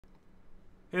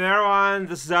Hey there, everyone,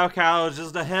 this is Alcal.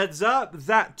 Just a heads up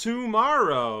that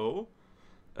tomorrow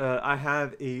I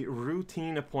have a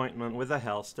routine appointment with a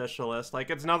health specialist. Like,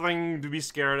 it's nothing to be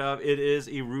scared of. It is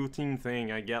a routine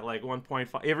thing. I get like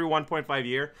 1.5 every 1.5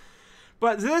 year.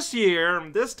 But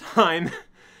this time,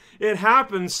 it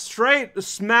happens straight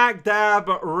smack dab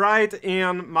right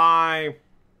in my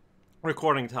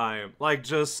recording time. Like,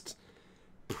 just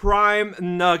prime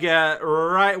nugget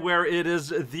right where it is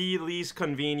the least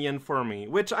convenient for me,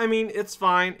 which, I mean, it's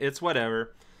fine, it's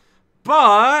whatever,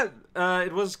 but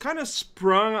it was kind of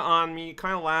sprung on me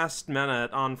kind of last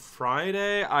minute on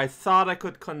Friday. I thought I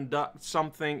could conduct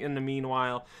something in the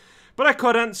meanwhile, but I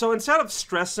couldn't. So instead of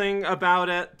stressing about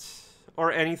it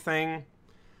or anything,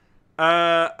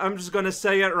 I'm just gonna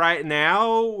say it right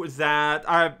now that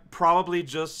I'm probably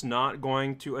just not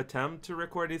going to attempt to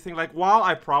record anything. Like, while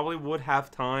I probably would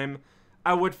have time,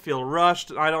 I would feel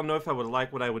rushed. I don't know if I would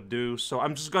like what I would do, so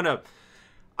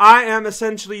I am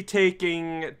essentially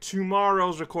taking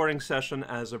tomorrow's recording session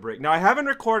as a break. Now, I haven't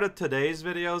recorded today's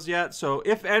videos yet, so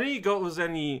if any goes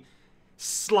any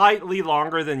slightly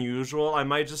longer than usual, I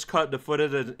might just cut the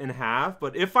footage in half.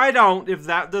 But if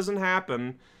that doesn't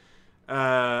happen,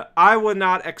 I would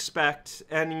not expect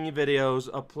any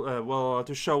videos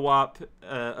to show up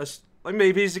like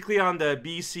basically on the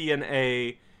B, C, and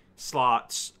A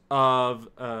slots of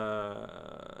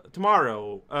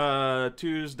tomorrow,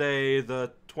 Tuesday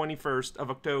the 21st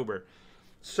of October.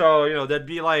 So, that'd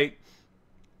be like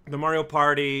the Mario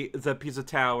Party, the Pizza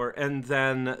Tower, and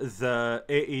then the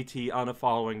AET on the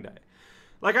following day.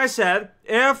 Like I said,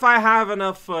 if I have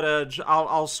enough footage,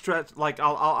 I'll stretch, like,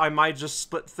 I might just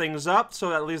split things up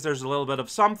so at least there's a little bit of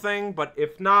something. But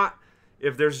if not,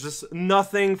 if there's just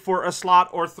nothing for a slot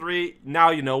or three,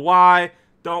 now you know why.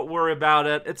 Don't worry about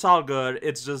it. It's all good.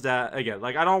 It's just that, again,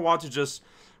 like, I don't want to just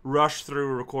rush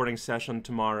through a recording session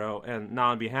tomorrow and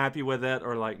not be happy with it,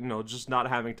 or, like, just not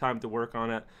having time to work on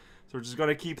it. So we're just going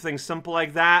to keep things simple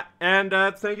like that. And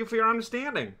thank you for your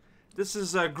understanding. This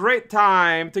is a great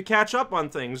time to catch up on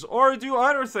things, or do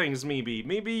other things, maybe.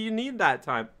 Maybe you need that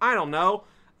time. I don't know.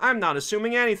 I'm not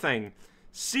assuming anything.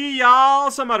 See y'all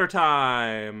some other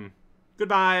time.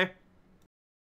 Goodbye.